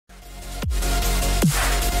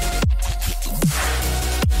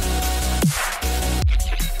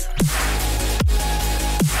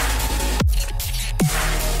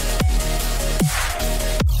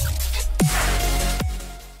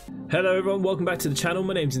Hello everyone, welcome back to the channel.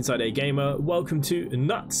 My name's InsideAgameR. Welcome to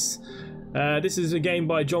Nuts. This is a game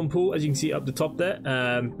by John Paul, as you can see up the top there.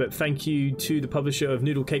 But thank you to the publisher of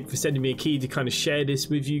Noodle Cake for sending me a key to kind of share this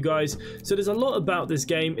with you guys. So there's a lot about this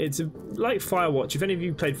game. It's like Firewatch. If any of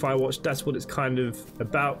you played Firewatch, that's what it's kind of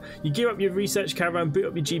about. You gear up your research caravan, boot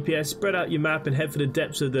up your GPS, spread out your map, and head for the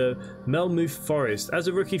depths of the Melmoth Forest. As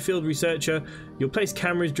a rookie field researcher, you'll place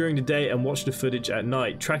cameras during the day and watch the footage at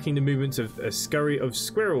night, tracking the movements of a scurry of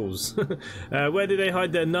squirrels. Where do they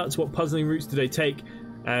hide their nuts? What puzzling routes do they take?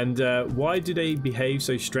 And why do they behave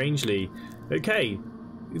so strangely? Okay,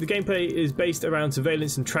 the gameplay is based around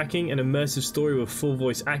surveillance and tracking, an immersive story with full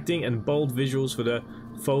voice acting and bold visuals for the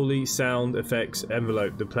Foley sound effects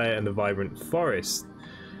envelope the player and the vibrant forest.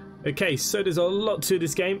 Okay, so there's a lot to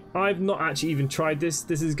this game. I've not actually even tried this.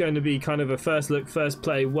 This is going to be kind of a first look, first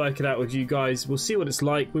play, work it out with you guys. We'll see what it's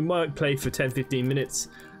like. We might play for 10-15 minutes.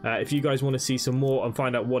 If you guys want to see some more and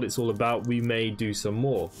find out what it's all about, we may do some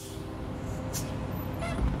more.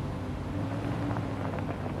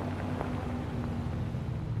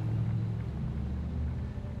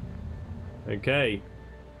 Okay,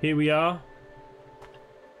 here we are.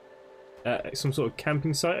 Some sort of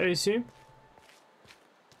camping site, I assume.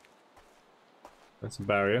 That's a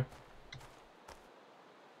barrier.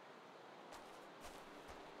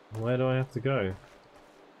 Where do I have to go?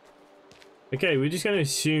 Okay, we're just going to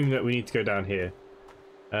assume that we need to go down here.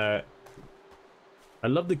 I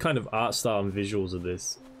love the kind of art style and visuals of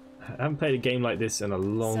this. I haven't played a game like this in a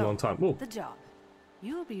long time. Whoa. The job.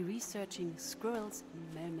 You will be researching squirrels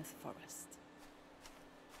in Melmoth Forest.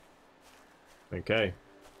 Okay.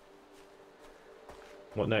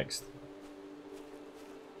 What next?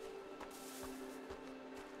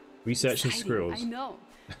 Researching Exciting, squirrels. I know.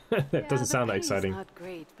 That doesn't sound that exciting. It's not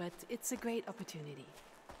great, but it's a great opportunity.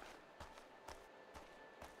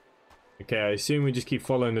 Okay, I assume we just keep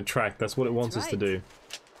following the track. That's what it wants us to do.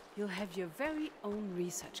 You'll have your very own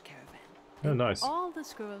research caravan. Oh, nice. All the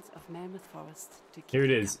squirrels of Melmoth Forest to keep Here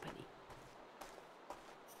it you is. company.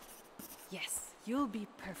 Yes, you'll be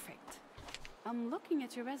perfect. I'm looking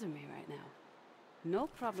at your resume right now. No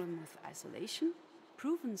problem with isolation,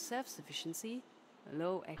 proven self-sufficiency,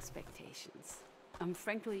 low expectations. I'm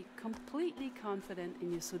frankly completely confident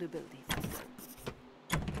in your suitability.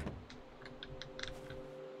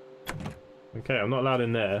 Okay, I'm not allowed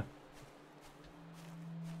in there.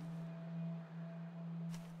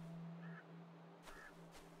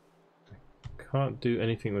 Can't do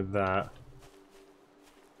anything with that.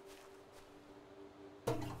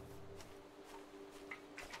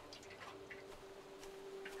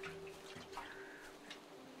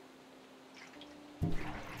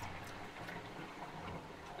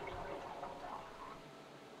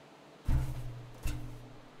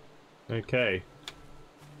 Okay.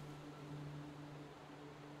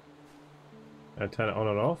 I turn it on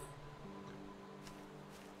and off.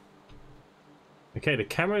 Okay, the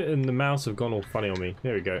camera and the mouse have gone all funny on me.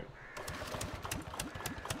 There we go.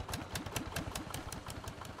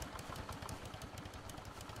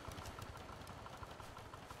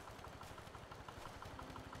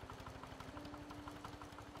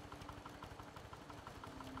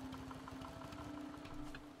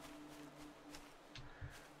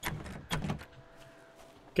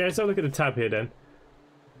 Okay, let's have a look at the tab here then.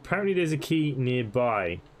 Apparently there's a key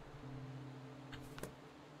nearby.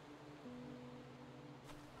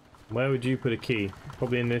 Where would you put a key?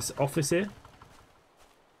 Probably in this office here?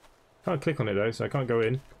 Can't click on it though, so I can't go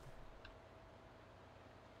in.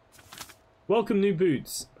 Welcome, new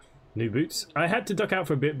boots. New boots? I had to duck out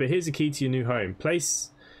for a bit, but here's a key to your new home.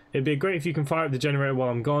 Place. It'd be great if you can fire up the generator while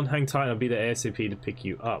I'm gone. Hang tight and I'll be there ASAP to pick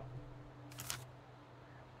you up.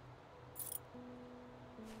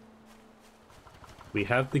 We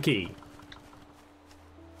have the key.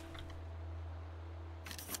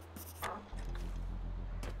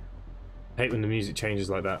 I hate when the music changes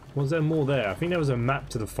like that. Was there more there? I think there was a map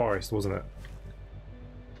to the forest, wasn't it?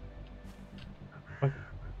 I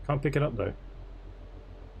can't pick it up though.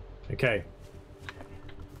 Okay.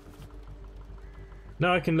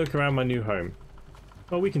 Now I can look around my new home.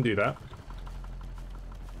 Well, we can do that.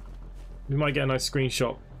 We might get a nice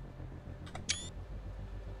screenshot.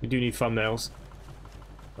 We do need thumbnails.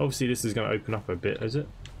 Obviously this is going to open up a bit, is it?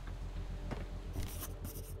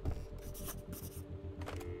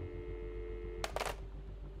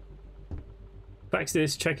 Fax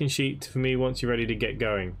this check-in sheet for me once you're ready to get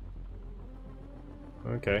going.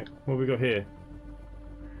 Okay, what have we got here?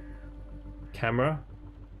 Camera.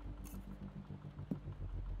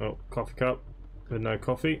 Oh, coffee cup with no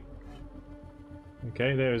coffee.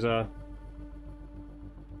 Okay, there's a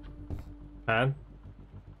pan.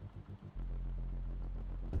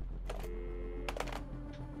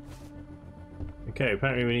 Okay,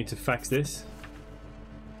 apparently we need to fax this.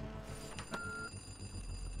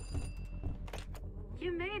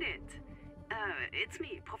 You made it! It's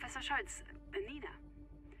me, Professor Scholz, Nina.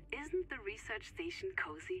 Isn't the research station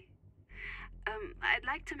cozy? I'd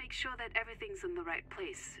like to make sure that everything's in the right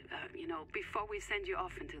place, you know, before we send you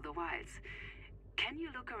off into the wilds. Can you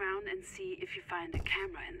look around and see if you find a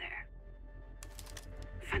camera in there?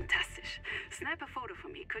 Fantastic. Snap a photo for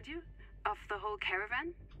me, could you? Of the whole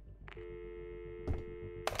caravan?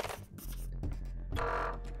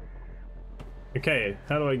 Okay,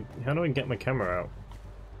 how do I get my camera out?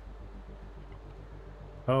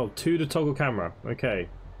 Oh, to the toggle camera. Okay.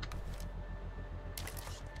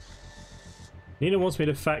 Nina wants me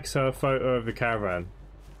to fax her a photo of the caravan.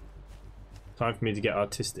 Time for me to get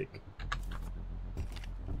artistic.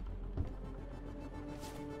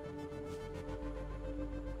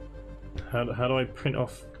 How do I print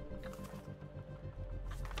off?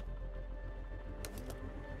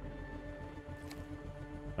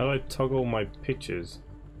 How do I toggle my pictures?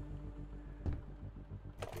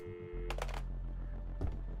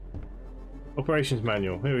 Operations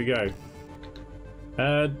manual. Here we go.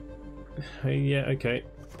 Yeah, okay.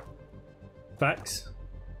 Fax.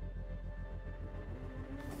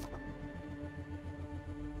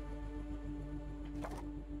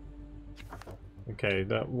 Okay,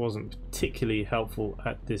 that wasn't particularly helpful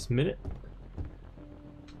at this minute.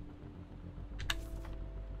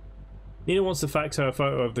 Nina wants to fax her a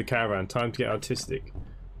photo of the caravan. Time to get artistic.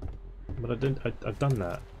 But I've done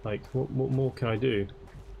that. Like, what more can I do?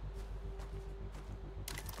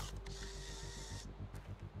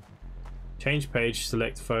 Change page,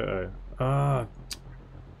 select photo. Ah.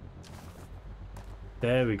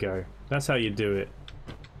 There we go. That's how you do it.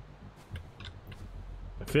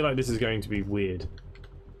 I feel like this is going to be weird.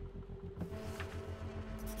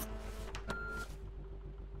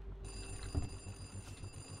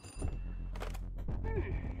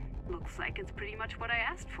 Looks like it's pretty much what I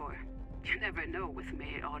asked for. You never know with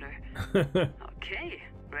mail order. Okay,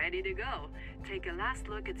 ready to go. Take a last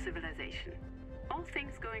look at civilization. All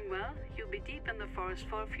things going well, you'll be deep in the forest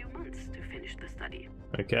for a few months to finish the study.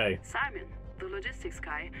 Okay. Simon, the logistics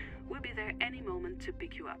guy, will be there any moment to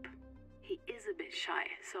pick you up. He is a bit shy,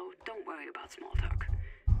 so don't worry about small talk.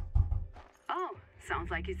 Oh,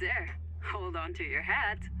 sounds like he's there. Hold on to your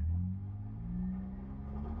hat.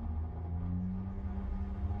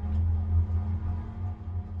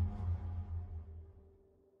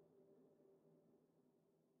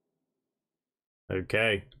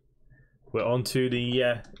 Okay. We're on to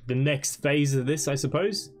the next phase of this, I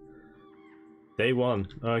suppose. Day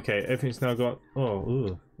 1. Okay, everything's now got... Oh,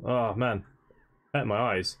 ooh. Oh, man. Hurt my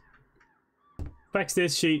eyes. Fax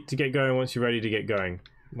this sheet to get going once you're ready to get going.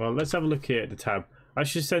 Well, let's have a look here at the tab. I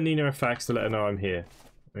should send Nina a fax to let her know I'm here.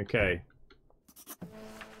 Okay.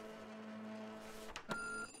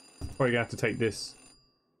 Probably gonna have to take this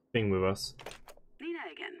thing with us. Nina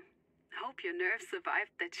again. Hope your nerves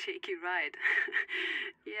survived that shaky ride.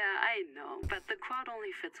 Yeah, I know, but the quad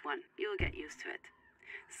only fits one. You'll get used to it.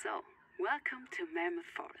 So, welcome to Melmoth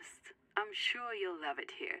Forest. I'm sure you'll love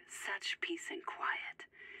it here. Such peace and quiet.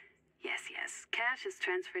 Yes, cash is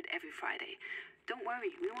transferred every Friday. Don't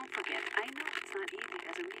worry, we won't forget. I know it's not easy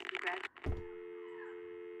as a recent grad.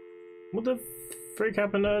 What the freak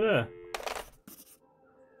happened over there?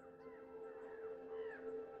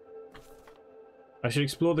 I should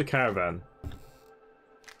explore the caravan.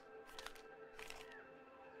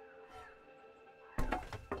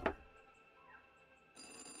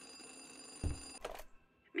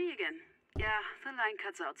 Me again. Yeah, the line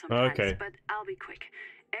cuts out sometimes, Okay. but I'll be quick.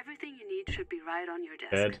 Everything you need should be right on your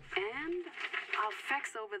desk. Ed. And I'll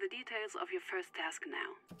fax over the details of your first task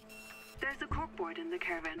now. There's a corkboard in the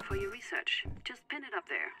caravan for your research. Just pin it up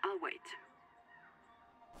there. I'll wait.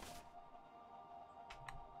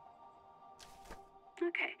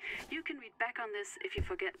 Okay, you can read back on this if you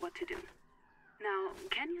forget what to do. Now,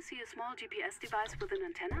 can you see a small GPS device with an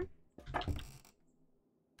antenna?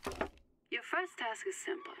 Your first task is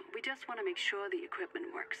simple. We just want to make sure the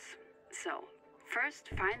equipment works. So, first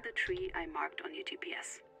find the tree I marked on your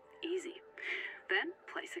GPS. Easy. Then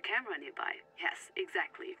place a camera nearby. Yes,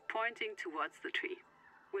 exactly, pointing towards the tree.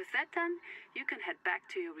 With that done, you can head back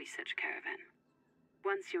to your research caravan.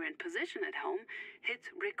 Once you're in position at home, hit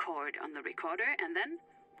record on the recorder and then,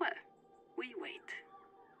 well, we wait.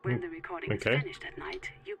 When the recording is finished at night,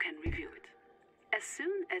 you can review it. As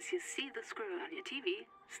soon as you see the squirrel on your TV,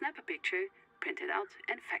 snap a picture, print it out,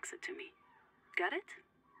 and fax it to me. Got it?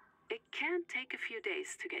 It can take a few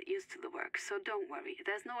days to get used to the work, so don't worry,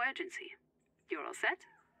 there's no urgency. You're all set?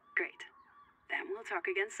 Great. Then we'll talk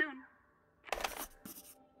again soon.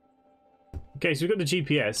 Okay, so we've got the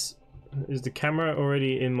GPS. Is the camera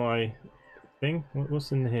already in my thing?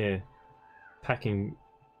 What's in here? Packing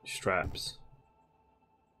straps.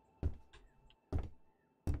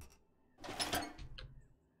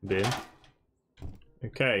 Bin.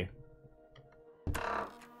 Okay.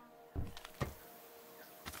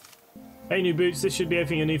 Hey, new boots. This should be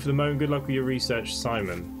everything you need for the moment. Good luck with your research,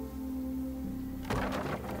 Simon.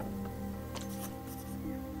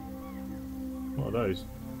 What are those?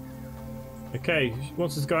 Okay, she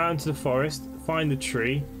wants us to go out into the forest, find the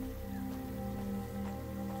tree.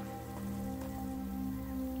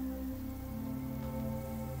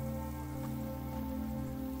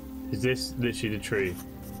 Is this literally the tree?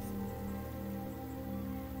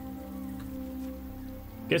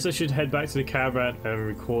 Guess I should head back to the caravan and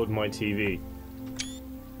record my TV.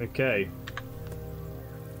 Okay.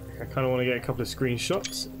 I kind of want to get a couple of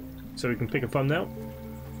screenshots so we can pick a thumbnail.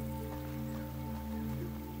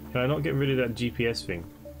 Can I not get rid of that GPS thing?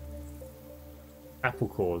 Apple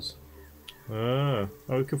cores. Ah.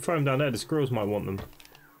 Oh, we can throw them down there. The squirrels might want them.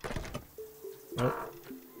 Oh.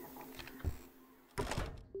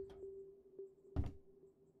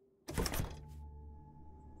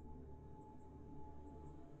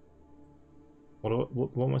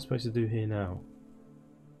 What am I supposed to do here now?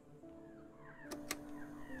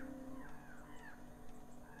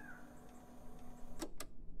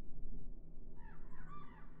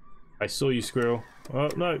 I saw you, squirrel. Oh,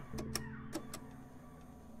 no.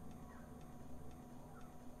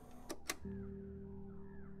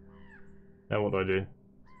 Now what do I do?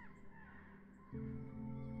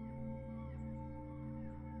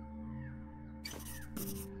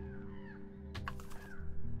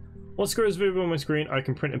 What squirrel is visible on my screen? I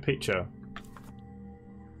can print a picture.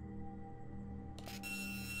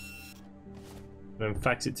 Then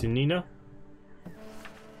fax it to Nina.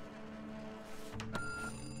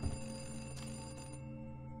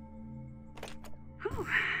 Whew.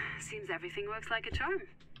 Seems everything works like a charm.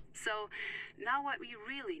 So, now what we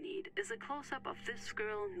really need is a close-up of this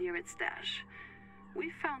squirrel near its stash. We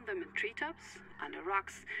found them in treetops, under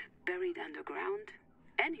rocks, buried underground,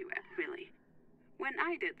 anywhere, really. When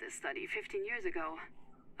I did this study 15 years ago...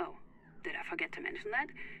 Oh, did I forget to mention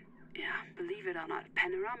that? Yeah, believe it or not,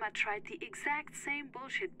 Panorama tried the exact same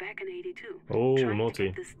bullshit back in '82. Oh, trying naughty.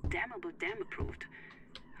 to get this damnable dam approved.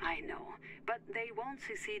 I know, but they won't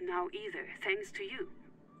succeed now either, thanks to you.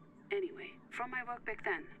 Anyway, from my work back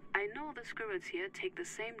then, I know the squirrels here take the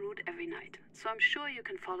same route every night, so I'm sure you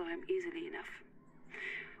can follow him easily enough.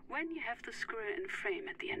 When you have the squirrel in frame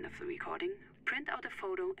at the end of the recording, print out a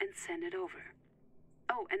photo and send it over.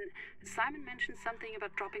 Oh, and Simon mentioned something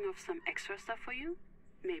about dropping off some extra stuff for you.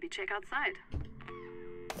 Maybe check outside.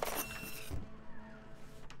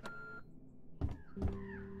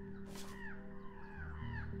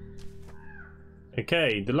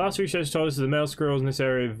 Okay, the last research told us that the male squirrels in this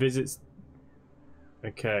area visits...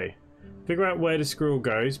 Okay. Figure out where the squirrel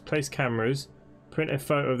goes, place cameras, print a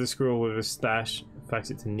photo of the squirrel with a stash,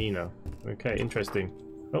 fax it to Nina. Okay, interesting.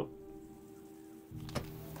 Oh.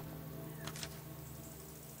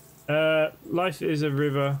 Life is a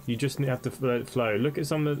river, you just have to let it flow. Look at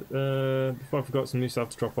some of before I forgot some new stuff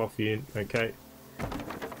to drop off for you. Okay.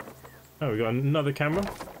 Oh, we got another camera.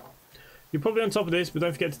 You're probably on top of this, but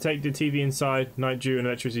don't forget to take the TV inside. Night dew and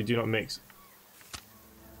electricity do not mix.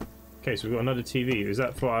 Okay, so we've got another TV. Is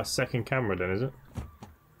that for our second camera then, is it?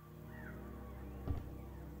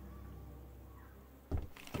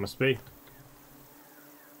 Must be.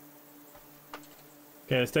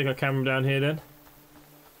 Okay, let's take our camera down here then.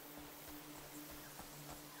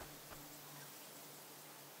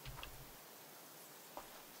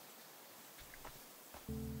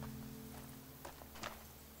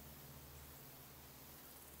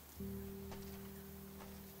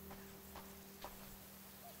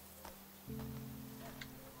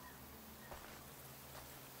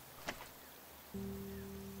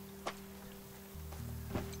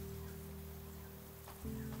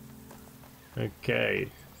 Okay,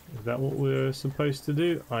 is that what we're supposed to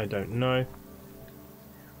do? I don't know.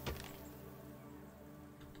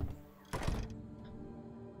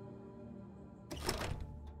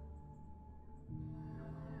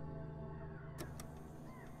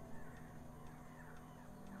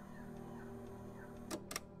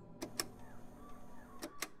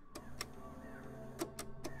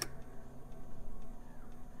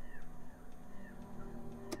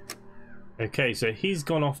 Okay, so he's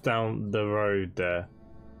gone off down the road there.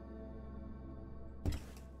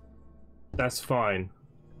 That's fine.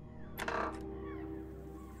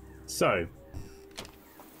 So,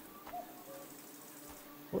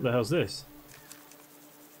 what the hell's this?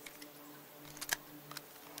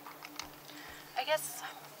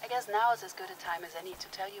 I guess now is as good a time as any to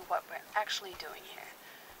tell you what we're actually doing here.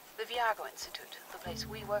 The Viago Institute, the place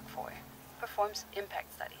we work for, performs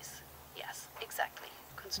impact studies. Yes, exactly.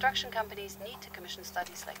 Construction companies need to commission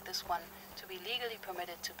studies like this one to be legally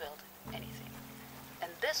permitted to build anything.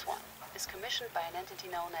 And this one is commissioned by an entity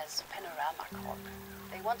known as Panorama Corp.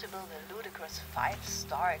 They want to build a ludicrous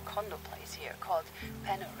 5-star condo place here called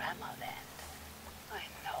Panorama Land. I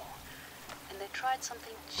know. And they tried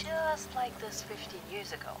something just like this 15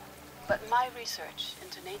 years ago. But my research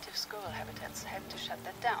into native squirrel habitats helped to shut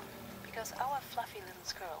that down, because our fluffy little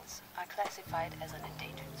squirrels are classified as an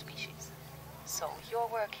endangered species. So your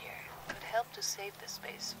work here could help to save this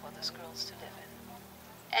space for the squirrels to live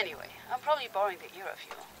in. Anyway, I'm probably boring the ear of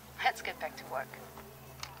you. Let's get back to work.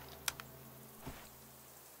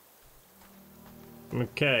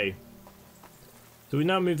 Okay. So we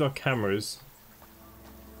now moved our cameras.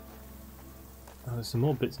 Oh, there's some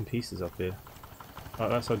more bits and pieces up here. Oh,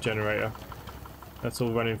 that's our generator. That's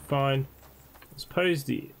all running fine. I suppose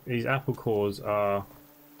these apple cores are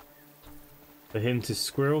for him to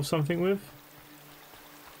squirrel something with.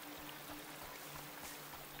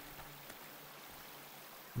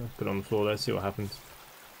 Let's put it on the floor there, see what happens.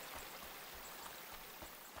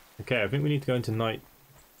 Okay, I think we need to go into night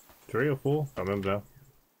 3 or 4. I can't remember now.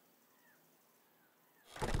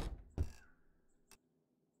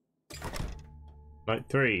 Night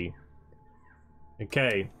 3.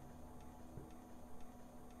 Okay.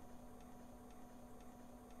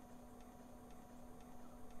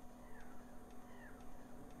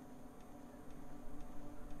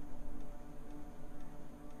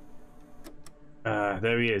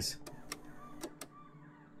 There he is.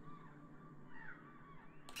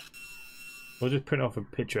 We'll just print off a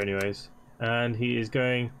picture anyways. And he is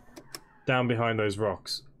going down behind those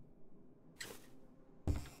rocks.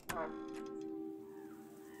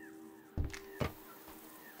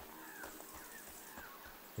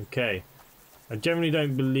 Okay. I generally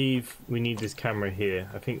don't believe we need this camera here.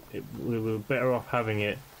 I think we were better off having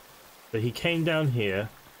it. But he came down here.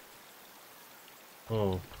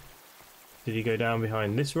 Oh. Did he go down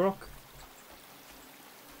behind this rock?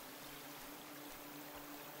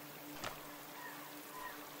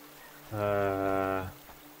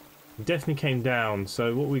 He definitely came down,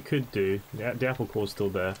 so what we could do, the apple core's still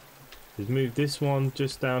there, is move this one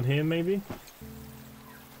just down here maybe?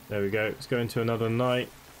 There we go, let's go into another night.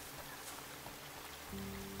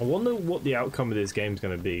 I wonder what the outcome of this game is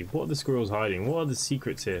going to be. What are the squirrels hiding? What are the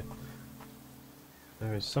secrets here?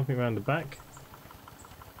 There is something around the back.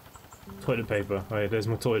 Toilet paper. Oh yeah, there's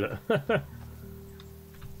my toilet.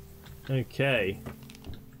 Okay.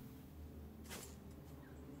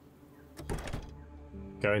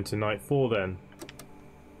 Go into night 4 then.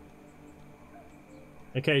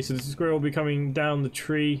 Okay, so the squirrel will be coming down the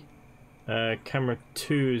tree. Camera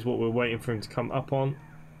 2 is what we're waiting for him to come up on.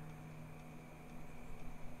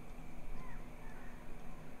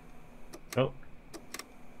 Oh.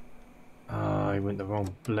 Ah, he went the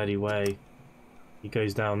wrong bloody way. He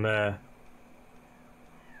goes down there.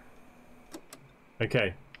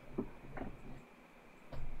 Okay.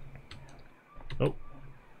 Oh.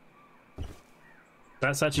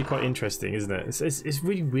 That's actually quite interesting, isn't it? It's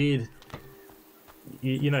really weird.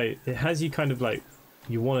 You know, it has you kind of like,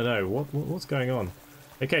 you want to know what's going on.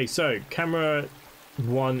 Okay, so camera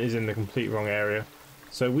 1 is in the complete wrong area.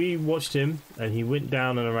 So we watched him and he went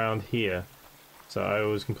down and around here. So I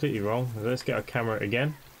was completely wrong. Let's get our camera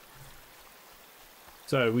again.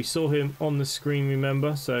 So we saw him on the screen,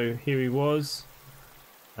 remember? So here he was.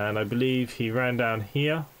 And I believe he ran down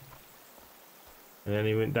here. And then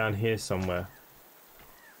he went down here somewhere.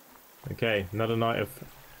 Okay, another night of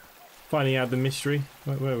finding out the mystery.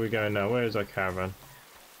 Where are we going now? Where is our caravan?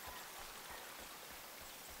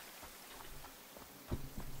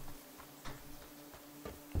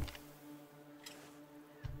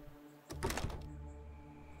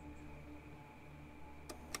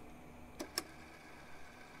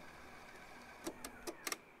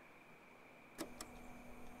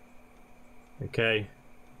 Okay,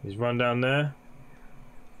 he's run down there.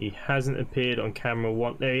 He hasn't appeared on camera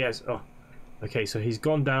 1. There he is. Oh, okay, so he's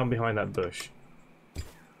gone down behind that bush.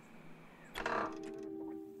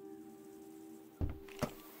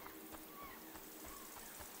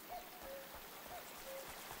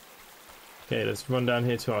 Okay, let's run down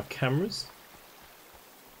here to our cameras.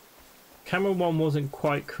 Camera 1 wasn't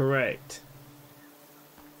quite correct.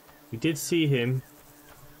 We did see him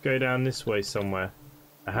go down this way somewhere.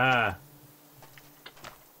 Aha!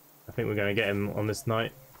 I think we're going to get him on this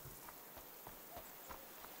night.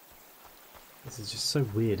 This is just so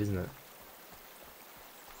weird, isn't it?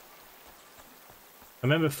 I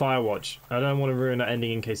remember Firewatch. I don't want to ruin that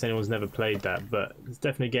ending in case anyone's never played that, but it's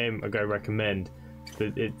definitely a game I go recommend.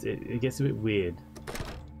 But it gets a bit weird.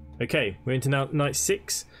 Okay, we're into now night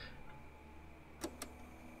 6.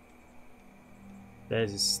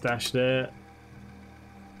 There's his stash there.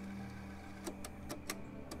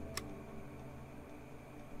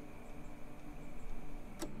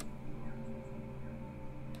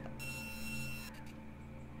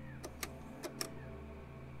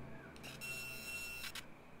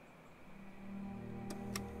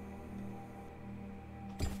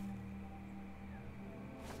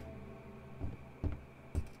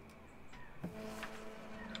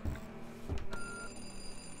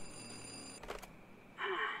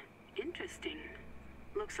 Interesting.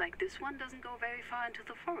 Looks like this one doesn't go very far into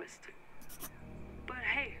the forest. But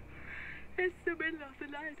hey, it's the middle of the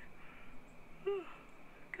night.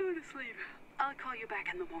 Go to sleep. I'll call you back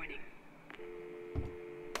in the morning.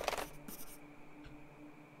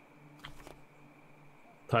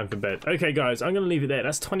 Time for bed. Okay, guys, I'm going to leave it there.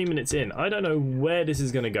 That's 20 minutes in. I don't know where this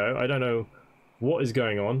is going to go. I don't know what is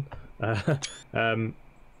going on.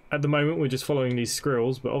 At the moment, we're just following these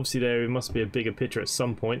squirrels, but obviously there must be a bigger picture at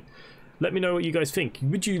some point. Let me know what you guys think.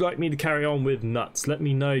 Would you like me to carry on with Nuts? Let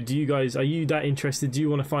me know. Do you guys, are you that interested? Do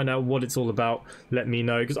you want to find out what it's all about? Let me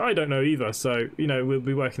know, because I don't know either. So, you know, we'll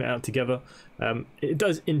be working it out together. It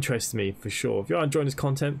does interest me, for sure. If you are enjoying this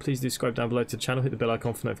content, please do subscribe down below to the channel. Hit the bell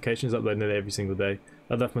icon for notifications. Uploading it every single day.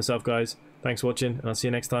 I love myself, guys. Thanks for watching, and I'll see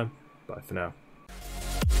you next time. Bye for now.